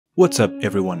What's up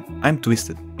everyone, I'm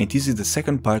Twisted and this is the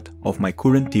second part of my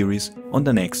current theories on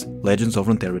the next Legends of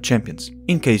Runeterra champions.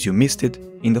 In case you missed it,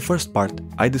 in the first part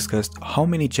I discussed how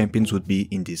many champions would be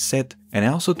in this set, and I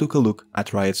also took a look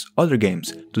at Riot's other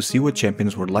games to see what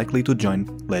champions were likely to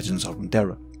join Legends of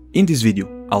Runeterra. In this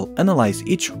video, I'll analyze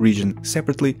each region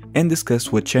separately and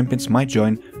discuss what champions might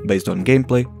join based on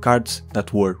gameplay, cards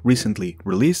that were recently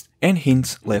released and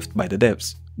hints left by the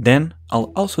devs. Then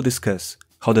I'll also discuss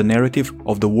how the narrative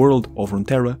of the world of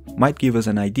Runeterra might give us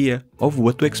an idea of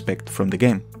what to expect from the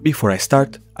game. Before I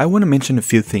start, I want to mention a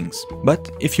few things, but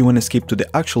if you want to skip to the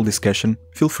actual discussion,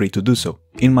 feel free to do so.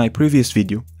 In my previous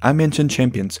video, I mentioned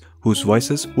champions whose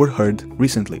voices were heard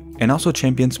recently, and also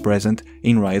champions present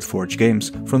in Riot Forge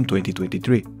games from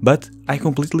 2023. But I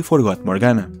completely forgot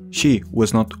Morgana. She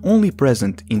was not only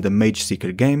present in the Mage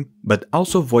Seeker game, but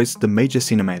also voiced the Mage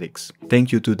cinematics.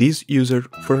 Thank you to this user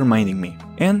for reminding me.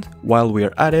 And while we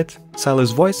are at it,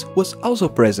 Sylas' voice was also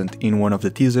present in one of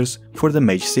the teasers for the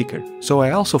Mage Seeker, so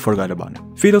I also forgot about it.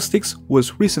 Fiddlesticks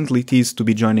was recently teased to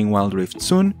be joining Wild Rift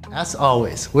soon. As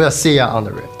always, we'll see ya on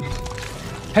the Rift.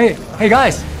 Hey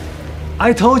guys!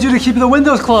 I told you to keep the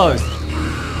windows closed!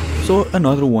 So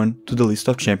another one to the list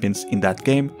of champions in that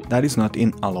game that is not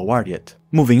in LOR yet.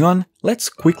 Moving on, let's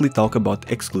quickly talk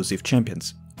about exclusive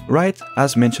champions. Riot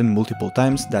has mentioned multiple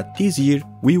times that this year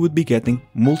we would be getting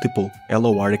multiple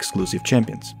LOR exclusive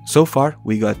champions. So far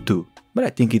we got 2, but I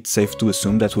think it's safe to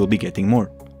assume that we'll be getting more.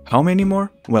 How many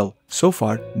more? Well, so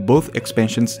far both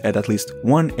expansions had at least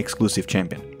one exclusive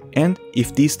champion. And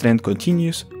if this trend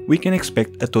continues, we can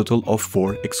expect a total of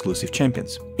 4 exclusive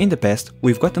champions. In the past,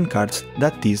 we've gotten cards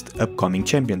that teased upcoming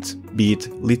champions, be it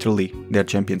literally their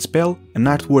champion spell, an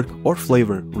artwork or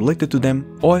flavor related to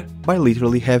them, or by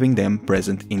literally having them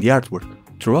present in the artwork.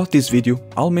 Throughout this video,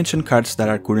 I'll mention cards that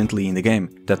are currently in the game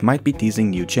that might be teasing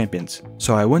new champions,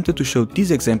 so I wanted to show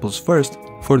these examples first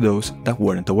for those that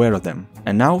weren't aware of them.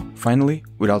 And now, finally,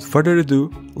 without further ado,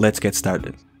 let's get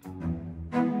started.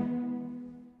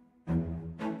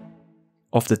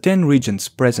 Of the 10 regions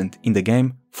present in the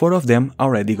game, 4 of them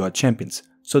already got champions,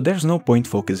 so there's no point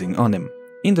focusing on them.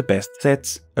 In the past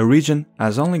sets, a region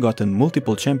has only gotten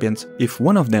multiple champions if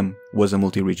one of them was a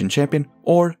multi-region champion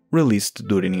or released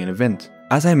during an event.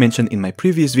 As I mentioned in my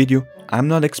previous video, I'm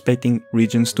not expecting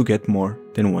regions to get more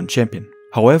than one champion.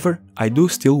 However, I do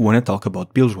still want to talk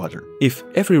about Bilgewater. If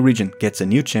every region gets a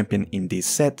new champion in this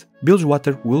set,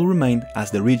 Bilgewater will remain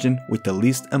as the region with the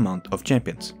least amount of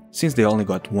champions, since they only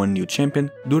got one new champion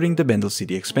during the Bandle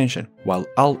City expansion, while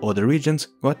all other regions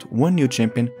got one new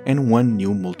champion and one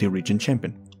new multi-region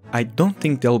champion. I don't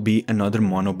think there'll be another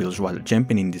mono Bilgewater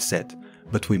champion in this set,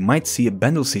 but we might see a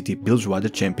Bandle City Bilgewater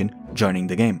champion joining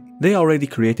the game. They already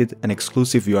created an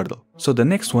exclusive Yordle, so the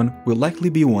next one will likely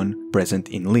be one present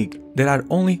in League. There are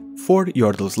only 4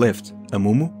 Yordles left: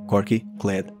 Amumu, Corki,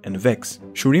 Kled and Vex.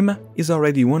 Shurima is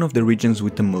already one of the regions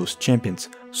with the most champions,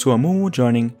 so Amumu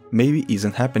joining maybe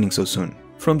isn't happening so soon.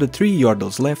 From the 3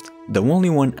 Yordles left, the only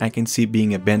one I can see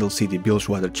being a Bandle City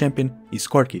Bilgewater champion is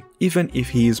Corki, even if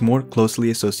he is more closely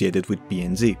associated with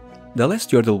PnZ. The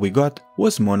last Yordle we got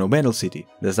was Mono Bandle City.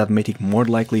 Does that make it more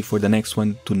likely for the next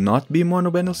one to not be Mono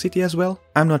Bandle City as well?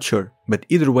 I'm not sure, but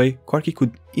either way, Corki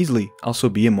could easily also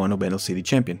be a Mono Bandle City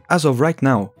champion. As of right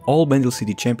now, all Bandle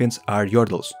City champions are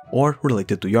Yordles, or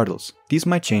related to Yordles. This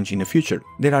might change in the future.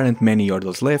 There aren't many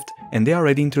Yordles left, and they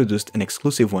already introduced an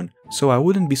exclusive one, so I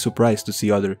wouldn't be surprised to see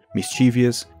other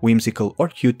mischievous, whimsical or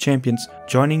cute champions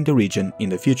joining the region in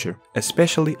the future,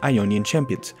 especially Ionian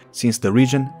champions, since the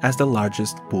region has the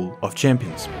largest pool of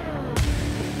champions.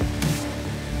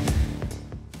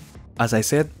 As I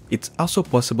said, it's also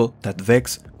possible that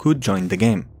Vex could join the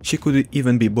game. She could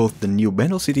even be both the new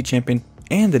Bandle City champion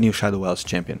and the new Shadow Isles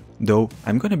champion, though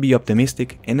I'm gonna be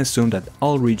optimistic and assume that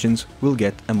all regions will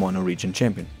get a mono region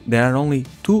champion. There are only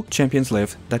 2 champions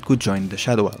left that could join the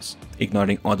Shadow Isles,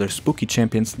 ignoring other spooky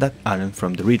champions that aren't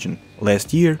from the region.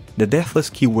 Last year, the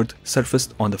Deathless keyword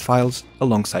surfaced on the files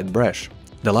alongside Brash.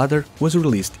 The latter was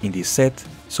released in this set,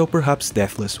 so perhaps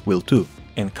Deathless will too,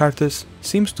 and Karthus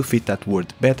seems to fit that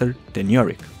word better than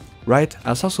Yorick. Riot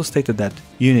has also stated that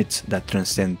units that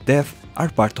transcend death are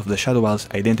part of the Shadow Isles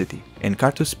identity, and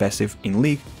Karthus' passive in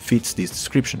League fits this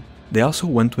description. They also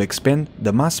want to expand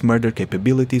the mass murder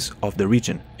capabilities of the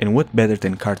region, and what better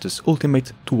than Karthus'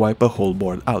 ultimate to wipe a whole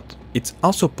board out. It's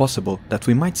also possible that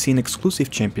we might see an exclusive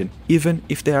champion even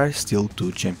if there are still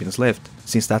 2 champions left,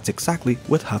 since that's exactly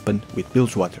what happened with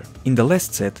Bilgewater. In the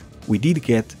last set, we did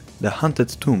get the Haunted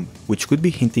Tomb, which could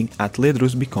be hinting at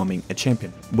Ledros becoming a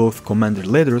champion. Both Commander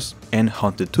Ledros and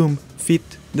Haunted Tomb fit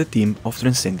the theme of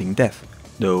transcending death.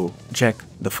 though Jack,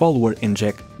 the follower, and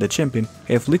Jack, the champion,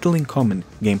 have little in common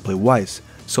gameplay wise,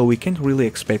 so we can't really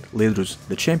expect Ledrus,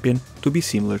 the champion, to be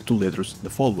similar to Ledrus, the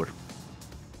follower.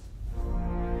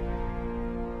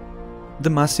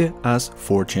 Demacia has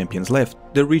 4 champions left.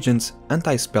 The region's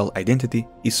anti-spell identity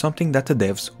is something that the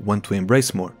devs want to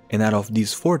embrace more, and out of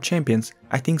these 4 champions,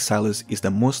 I think Sylas is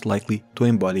the most likely to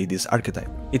embody this archetype.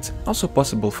 It's also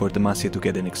possible for Demacia to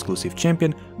get an exclusive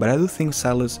champion, but I do think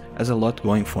Sylas has a lot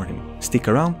going for him. Stick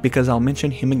around because I'll mention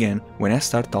him again when I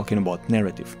start talking about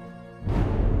narrative.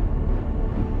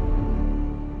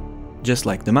 Just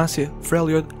like Demacia,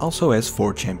 Freljord also has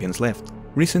 4 champions left.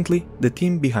 Recently, the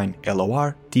team behind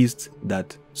LOR teased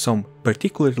that some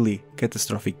particularly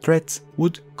catastrophic threats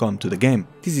would come to the game.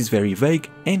 This is very vague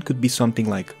and could be something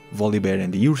like Volibear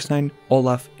and the Urstein,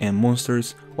 Olaf and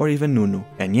Monsters, or even Nunu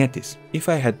and Yetis. If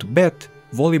I had to bet,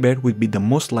 Volibear would be the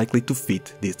most likely to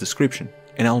fit this description,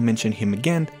 and I'll mention him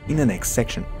again in the next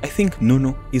section. I think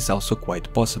Nunu is also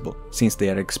quite possible, since they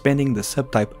are expanding the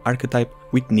subtype archetype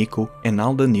with Neeko and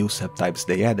all the new subtypes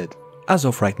they added. As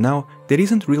of right now, there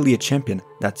isn't really a champion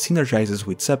that synergizes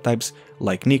with subtypes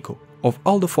like Neeko. Of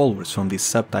all the followers from this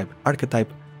subtype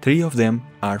archetype, 3 of them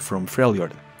are from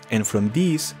Freljord, and from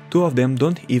these, 2 of them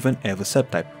don't even have a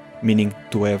subtype, meaning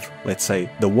to have, let's say,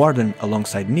 the Warden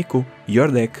alongside Neeko, your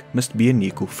deck must be a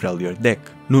Neeko Freljord deck.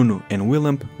 Nunu and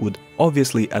Willump would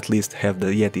obviously at least have the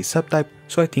Yeti subtype,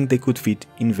 so I think they could fit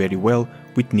in very well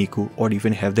with Neeko or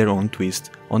even have their own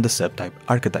twist on the subtype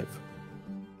archetype.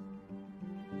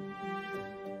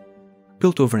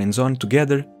 Piltover and Zone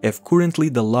together have currently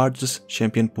the largest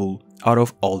champion pool out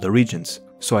of all the regions,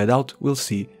 so I doubt we'll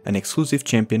see an exclusive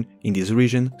champion in this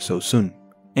region so soon.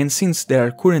 And since there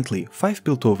are currently 5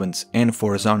 Piltovans and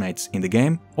 4 Zonites in the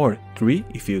game, or 3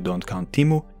 if you don't count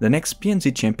Teemu, the next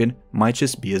PnZ champion might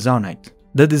just be a Zonite.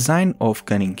 The design of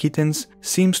Cunning Kittens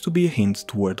seems to be a hint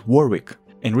toward Warwick,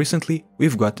 and recently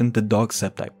we've gotten the dog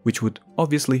subtype, which would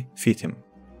obviously fit him.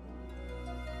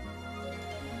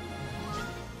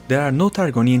 There are no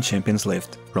Targonian champions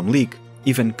left from League.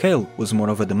 Even Kayle was more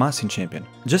of a Demacian champion.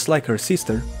 Just like her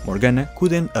sister, Morgana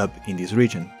could end up in this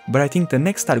region. But I think the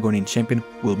next Targonian champion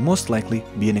will most likely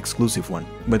be an exclusive one.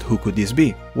 But who could this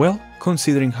be? Well,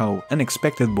 considering how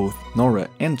unexpected both Nora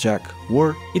and Jack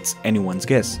were, it's anyone's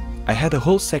guess. I had a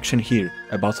whole section here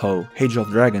about how Age of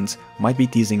Dragons might be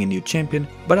teasing a new champion,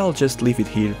 but I'll just leave it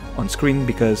here on screen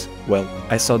because, well,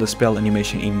 I saw the spell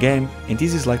animation in-game and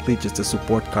this is likely just a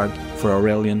support card for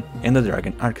Aurelion and the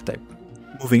Dragon archetype.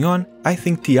 Moving on, I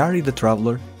think Tiari the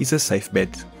Traveler is a safe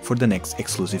bet for the next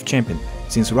exclusive champion,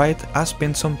 since Riot has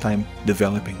spent some time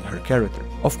developing her character.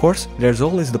 Of course, there's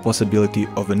always the possibility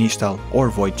of an Ixtal or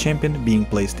Void champion being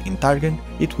placed in Targon,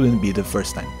 it wouldn't be the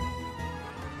first time.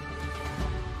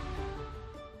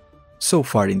 So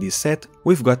far in this set,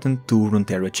 we've gotten 2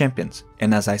 Runeterra champions,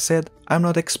 and as I said, I'm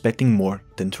not expecting more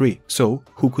than 3, so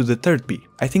who could the third be?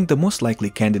 I think the most likely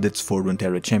candidates for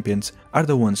Runeterra champions are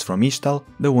the ones from Ixtal,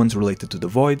 the ones related to the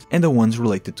Void, and the ones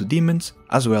related to demons,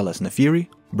 as well as Naafiri,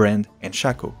 Brand, and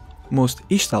Shaco. Most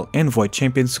Ixtal and Void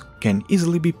champions can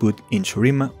easily be put in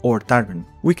Shurima or Targon.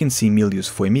 We can see Milius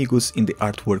Foemigus in the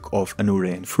artwork of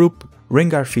Anura and Frup,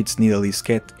 Rengar fits Nidalee's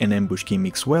Cat and Ambush Key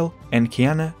mix well, and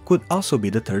Xayah could also be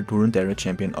the third Runeterra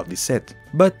champion of this set.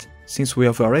 But since we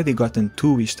have already gotten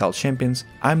 2 Ixtal champions,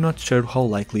 I'm not sure how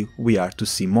likely we are to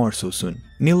see more so soon.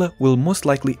 Nilah will most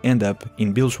likely end up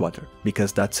in Bilgewater,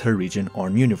 because that's her region or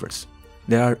universe.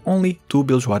 There are only 2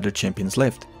 Bilgewater champions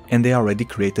left, and they already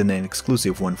created an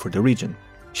exclusive one for the region.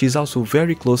 She's also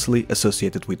very closely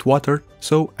associated with water,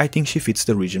 so I think she fits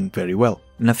the region very well.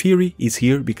 Naafiri is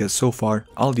here because so far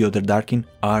all the other Darkin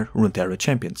are Runeterra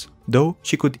champions, though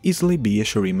she could easily be a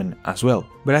Shuriman as well,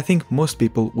 but I think most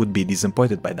people would be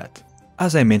disappointed by that.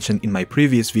 As I mentioned in my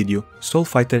previous video, Soul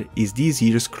Fighter is this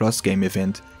year's cross-game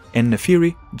event, and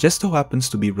Naafiri just so happens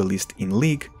to be released in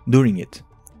League during it.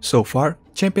 So far,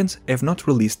 champions have not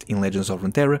released in Legends of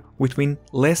Runeterra within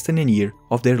less than a year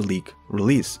of their League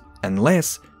release,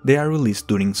 unless they are released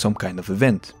during some kind of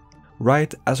event.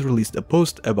 Riot has released a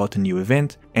post about a new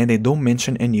event and they don't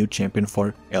mention a new champion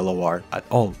for LOR at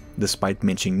all, despite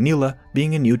mentioning Nilah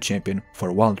being a new champion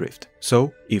for Wild Rift.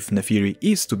 So, if Naafiri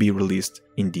is to be released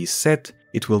in this set,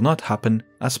 it will not happen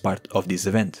as part of this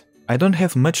event. I don't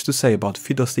have much to say about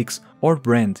Fiddlesticks or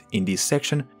Brand in this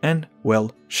section and,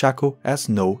 well, Shaco has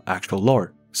no actual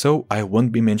lore, so I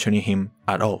won't be mentioning him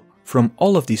at all. From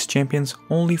all of these champions,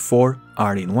 only 4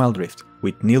 are in Wild Rift,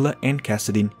 with Nilah and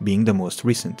Kassadin being the most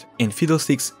recent, and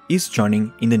Fiddlesticks is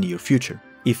joining in the near future.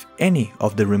 If any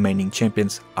of the remaining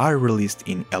champions are released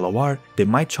in LOR, they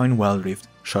might join Wild Rift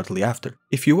shortly after.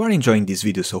 If you are enjoying this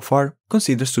video so far,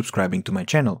 consider subscribing to my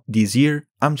channel. This year,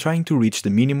 I'm trying to reach the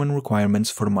minimum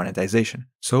requirements for monetization,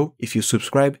 so if you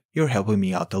subscribe, you're helping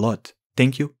me out a lot.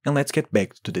 Thank you, and let's get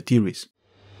back to the theories.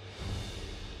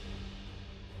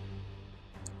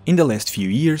 In the last few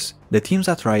years, the teams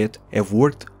at Riot have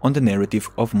worked on the narrative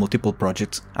of multiple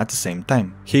projects at the same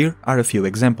time. Here are a few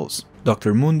examples: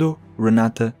 Dr. Mundo,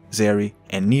 Renata, Zeri,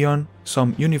 and Neon,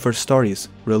 some universe stories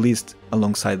released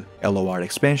alongside LOR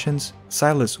expansions,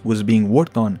 Sylas was being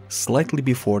worked on slightly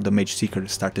before the Mage Seeker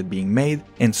started being made,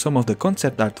 and some of the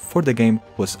concept art for the game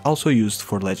was also used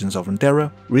for Legends of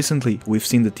Runeterra. Recently, we've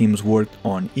seen the teams worked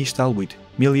on Ixtal with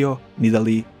Milio,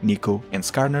 Nidalee, Nico, and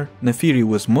Skarner. Naafiri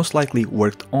was most likely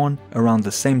worked on around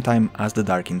the same time as the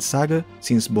Darkin saga,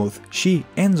 since both she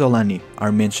and Zolani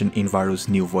are mentioned in Varu's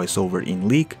new voiceover in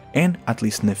League, and at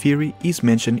least Naafiri is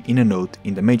mentioned in a note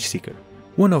in the Mage Seeker.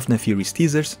 One of Naafiri's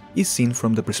teasers is seen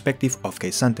from the perspective of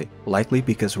Kaysanté, likely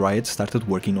because Riot started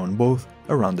working on both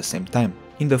around the same time.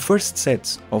 In the first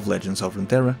sets of Legends of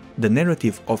Runeterra, the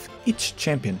narrative of each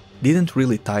champion didn't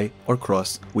really tie or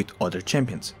cross with other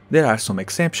champions. There are some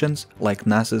exceptions, like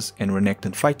Nasus and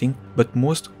Renekton fighting, but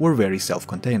most were very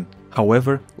self-contained.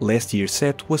 However, last year's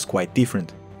set was quite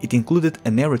different. It included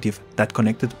a narrative that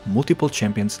connected multiple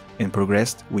champions and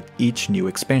progressed with each new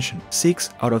expansion. 6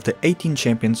 out of the 18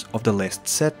 champions of the last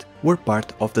set were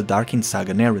part of the Darkin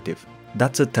Saga narrative.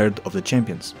 That's a third of the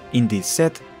champions. In this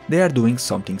set, they are doing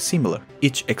something similar.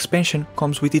 Each expansion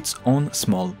comes with its own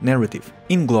small narrative.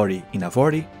 In Glory in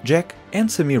Avori, Jack and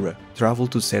Samira travel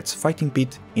to Set's fighting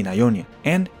pit in Ionia,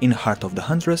 and in Heart of the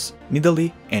Huntress,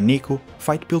 Nidalee and Nico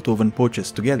fight Piltover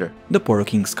poachers together. The Poro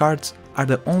King's cards are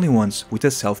the only ones with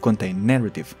a self-contained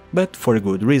narrative, but for a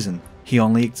good reason. He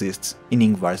only exists in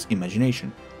Ingvar's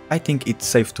imagination. I think it's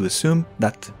safe to assume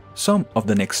that some of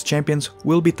the next champions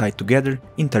will be tied together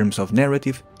in terms of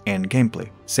narrative and gameplay.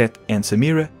 Set and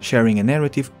Samira sharing a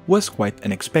narrative was quite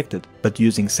unexpected, but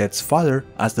using Set's father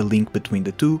as the link between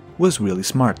the two was really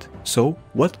smart. So,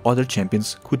 what other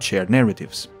champions could share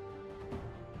narratives?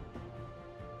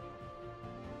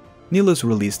 Nidalee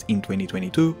released in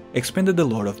 2022 expanded the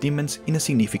lore of demons in a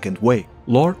significant way,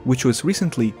 lore which was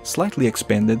recently slightly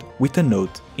expanded with a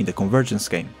note in the Convergence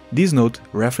game. This note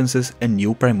references a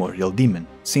new primordial demon.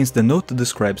 Since the note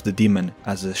describes the demon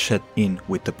as a shut-in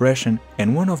with depression,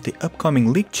 and one of the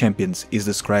upcoming League champions is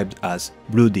described as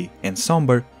broody and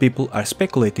somber, people are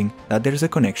speculating that there is a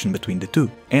connection between the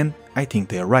two, and I think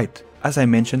they are right. As I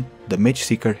mentioned, the Mage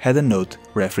Seeker had a note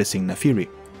referencing Naafiri,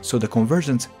 so the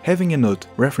Convergence having a note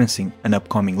referencing an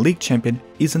upcoming League champion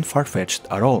isn't far-fetched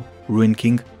at all. Ruin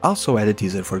King also had a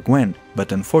teaser for Gwen,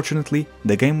 but unfortunately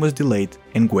the game was delayed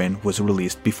and Gwen was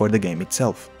released before the game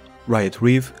itself. Riot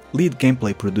Reeve, lead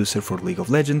gameplay producer for League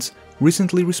of Legends,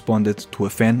 recently responded to a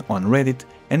fan on Reddit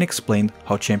and explained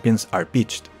how champions are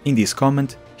pitched. In this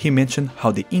comment, he mentioned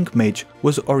how the Ink Mage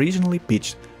was originally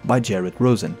pitched by Jared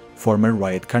Rosen, former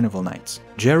Riot Carnival Knights.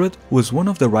 Jared was one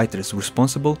of the writers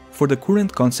responsible for the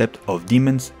current concept of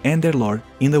demons and their lore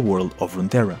in the world of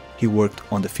Runeterra. He worked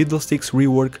on the Fiddlesticks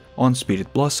rework, on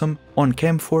Spirit Blossom, on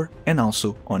Camphor, and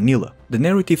also on Nila. The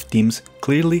narrative teams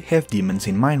clearly have demons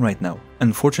in mind right now.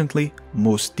 Unfortunately,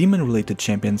 most demon-related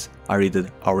champions are either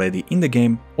already in the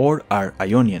game or are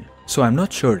Ionian, so I'm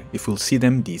not sure if we'll see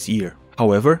them this year.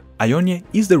 However, Ionia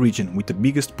is the region with the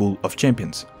biggest pool of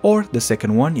champions, or the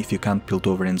second one if you count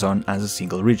Piltover and Zon as a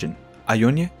single region.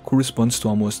 Ionia corresponds to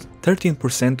almost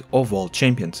 13% of all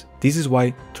champions. This is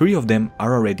why 3 of them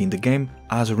are already in the game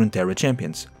as Runeterra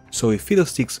champions. So if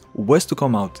Fiddlesticks was to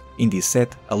come out in this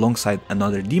set alongside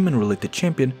another demon-related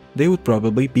champion, they would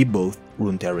probably be both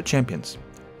Runeterra champions.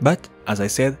 But, as I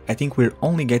said, I think we're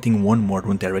only getting one more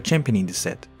Runeterra champion in this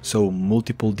set, so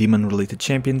multiple demon-related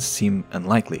champions seem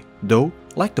unlikely. Though,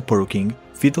 like the Poro King,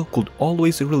 Fiddle could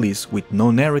always release with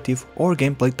no narrative or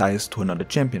gameplay ties to another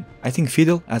champion. I think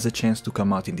Fiddle has a chance to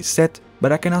come out in this set,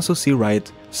 but I can also see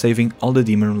Riot saving all the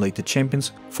demon-related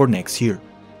champions for next year.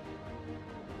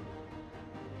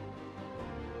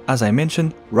 As I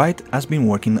mentioned, Riot has been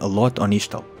working a lot on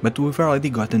Ixtal, but we've already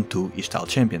gotten 2 Ixtal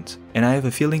champions, and I have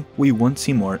a feeling we won't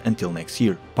see more until next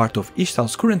year. Part of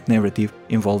Ixtal's current narrative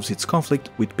involves its conflict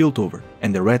with Piltover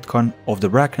and the retcon of the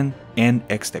Rakan and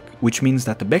Hextech, which means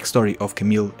that the backstory of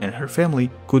Camille and her family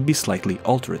could be slightly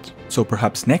altered. So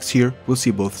perhaps next year we'll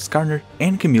see both Skarner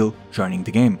and Camille joining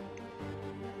the game.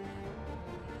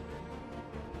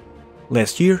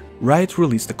 Last year, Riot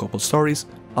released a couple stories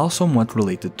all somewhat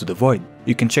related to the Void.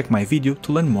 You can check my video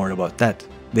to learn more about that.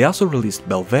 They also released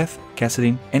Bel'Veth,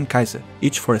 Kassadin and Xayah,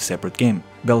 each for a separate game.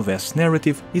 Bel'Veth's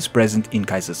narrative is present in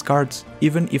Xayah's cards,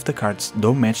 even if the cards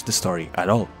don't match the story at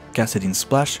all. Kassadin's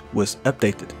splash was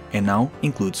updated and now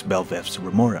includes Bel'Veth's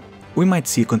Remora. We might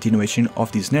see a continuation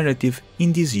of this narrative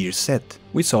in this year's set.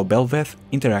 We saw Bel'Veth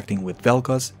interacting with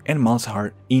Vel'Koz and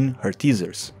Malzahar in her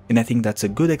teasers, and I think that's a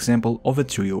good example of a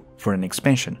trio for an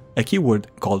expansion. A keyword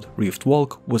called Rift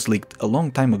Walk was leaked a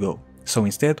long time ago, so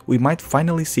instead we might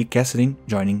finally see Kassadin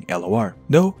joining LOR.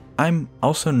 Though I'm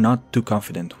also not too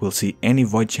confident we'll see any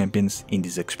Void champions in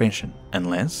this expansion,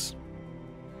 unless...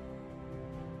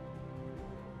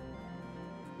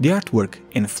 The artwork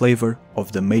and flavor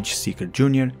of the Mage Seeker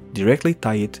Jr. directly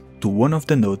tie it to one of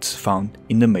the notes found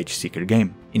in the Mage Seeker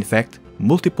game. In fact,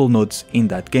 multiple notes in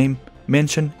that game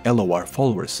mention LOR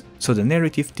followers, so the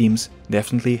narrative teams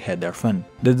definitely had their fun.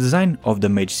 The design of the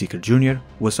Mage Seeker Jr.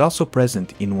 was also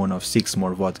present in one of 6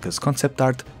 More Vodka's concept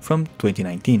art from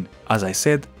 2019. As I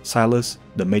said, Sylas,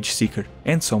 the Mage Seeker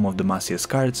and some of Demacia's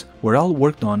cards were all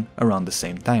worked on around the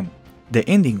same time. The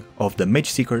ending of the Mage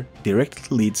Seeker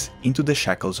directly leads into the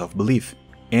Shackles of Belief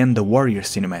and the Warrior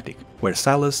cinematic, where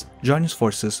Sylas joins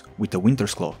forces with the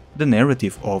Winter's Claw. The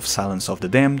narrative of Silence of the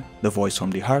Damned, The Voice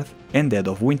from the Hearth and Dead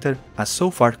of Winter has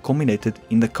so far culminated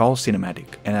in the Call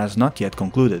cinematic and has not yet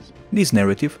concluded. This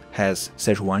narrative has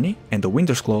Sejuani and the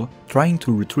Winter's Claw trying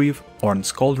to retrieve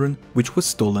Ornn's Cauldron, which was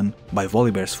stolen by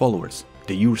Volibear's followers,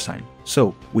 the Ursine.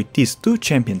 So, with these 2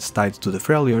 champions tied to the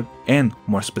Freljord, and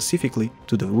more specifically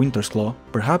to the Winter's Claw,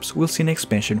 perhaps we'll see an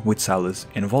expansion with Sylas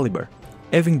and Volibear.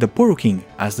 Having the Poro King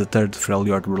as the 3rd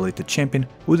Freljord related champion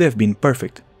would have been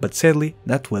perfect, but sadly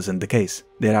that wasn't the case.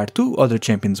 There are 2 other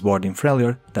champions born in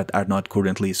Freljord that are not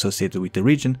currently associated with the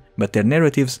region, but their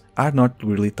narratives are not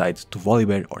really tied to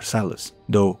Volibear or Sylas,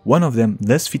 though one of them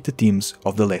does fit the themes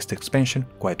of the last expansion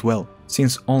quite well.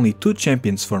 Since only 2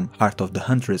 champions from Heart of the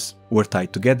Huntress were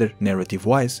tied together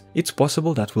narrative-wise, it's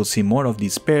possible that we'll see more of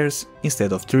these pairs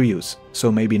instead of trios,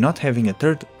 so maybe not having a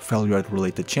 3rd Freljord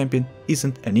related champion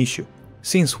isn't an issue.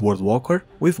 Since World Walker,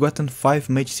 we've gotten 5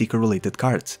 Mage Seeker related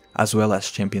cards, as well as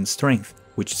Champion Strength,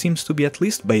 which seems to be at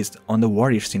least based on the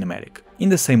Warrior cinematic. In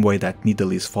the same way that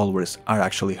Nidalee's followers are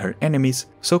actually her enemies,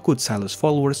 so could Sylas'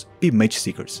 followers be Mage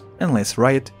Seekers, unless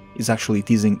Riot is actually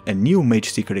teasing a new Mage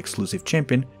Seeker exclusive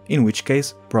champion, in which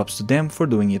case props to them for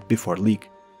doing it before League.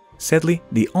 Sadly,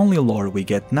 the only lore we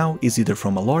get now is either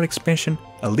from a lore expansion,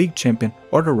 a League champion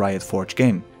or the Riot Forge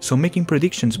game, so making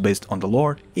predictions based on the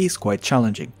lore is quite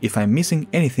challenging. If I'm missing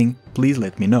anything, please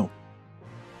let me know.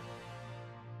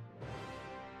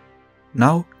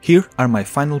 Now, here are my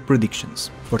final predictions.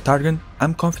 For Targon,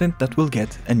 I'm confident that we'll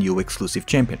get a new exclusive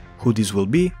champion. Who this will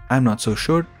be, I'm not so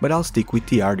sure, but I'll stick with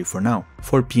TRD for now.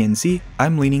 For PnZ,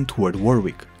 I'm leaning toward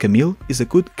Warwick. Camille is a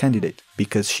good candidate,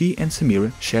 because she and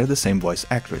Samira share the same voice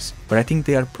actress, but I think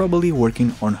they are probably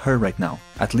working on her right now,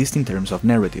 at least in terms of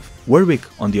narrative. Warwick,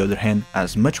 on the other hand,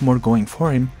 has much more going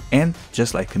for him, and,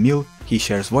 just like Camille, he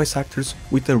shares voice actors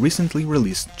with a recently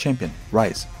released champion,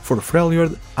 Ryze. For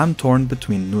Freljord, I'm torn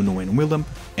between Nunu and Willump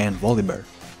and Volibear.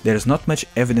 There's not much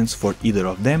evidence for either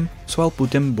of them, so I'll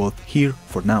put them both here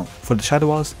for now. For the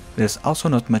Shadow Isles, there's also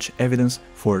not much evidence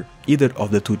for either of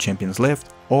the 2 champions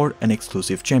left or an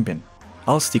exclusive champion.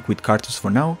 I'll stick with Karthus for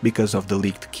now because of the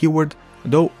leaked keyword,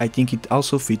 though I think it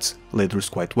also fits Ledrus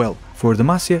quite well. For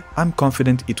Demacia, I'm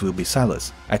confident it will be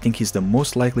Sylas. I think he's the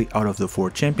most likely out of the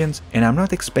 4 champions, and I'm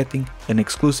not expecting an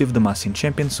exclusive Demacian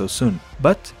champion so soon.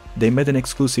 But they made an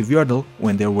exclusive Yordle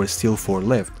when there were still 4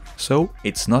 left, so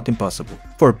it's not impossible.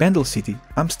 For Bandle City,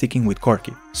 I'm sticking with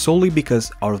Corki, solely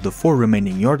because out of the 4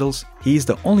 remaining Yordles, he is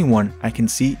the only one I can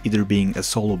see either being a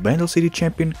solo Bandle City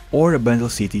champion or a Bandle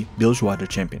City Bilgewater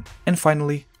champion. And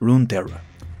finally, Runeterra.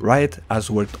 Riot has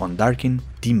worked on Darkin,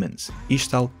 Demons,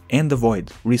 Ixtal and the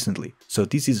Void recently, so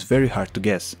this is very hard to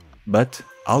guess, but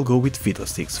I'll go with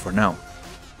Fiddlesticks for now.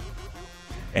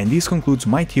 And this concludes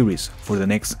my theories for the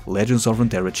next Legends of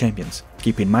Runeterra champions.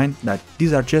 Keep in mind that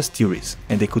these are just theories,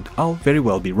 and they could all very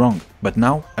well be wrong. But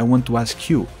now I want to ask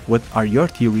you, what are your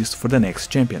theories for the next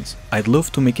champions? I'd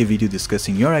love to make a video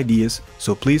discussing your ideas,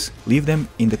 so please leave them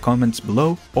in the comments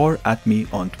below or at me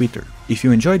on Twitter. If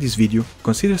you enjoyed this video,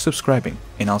 consider subscribing,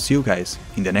 and I'll see you guys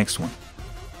in the next one.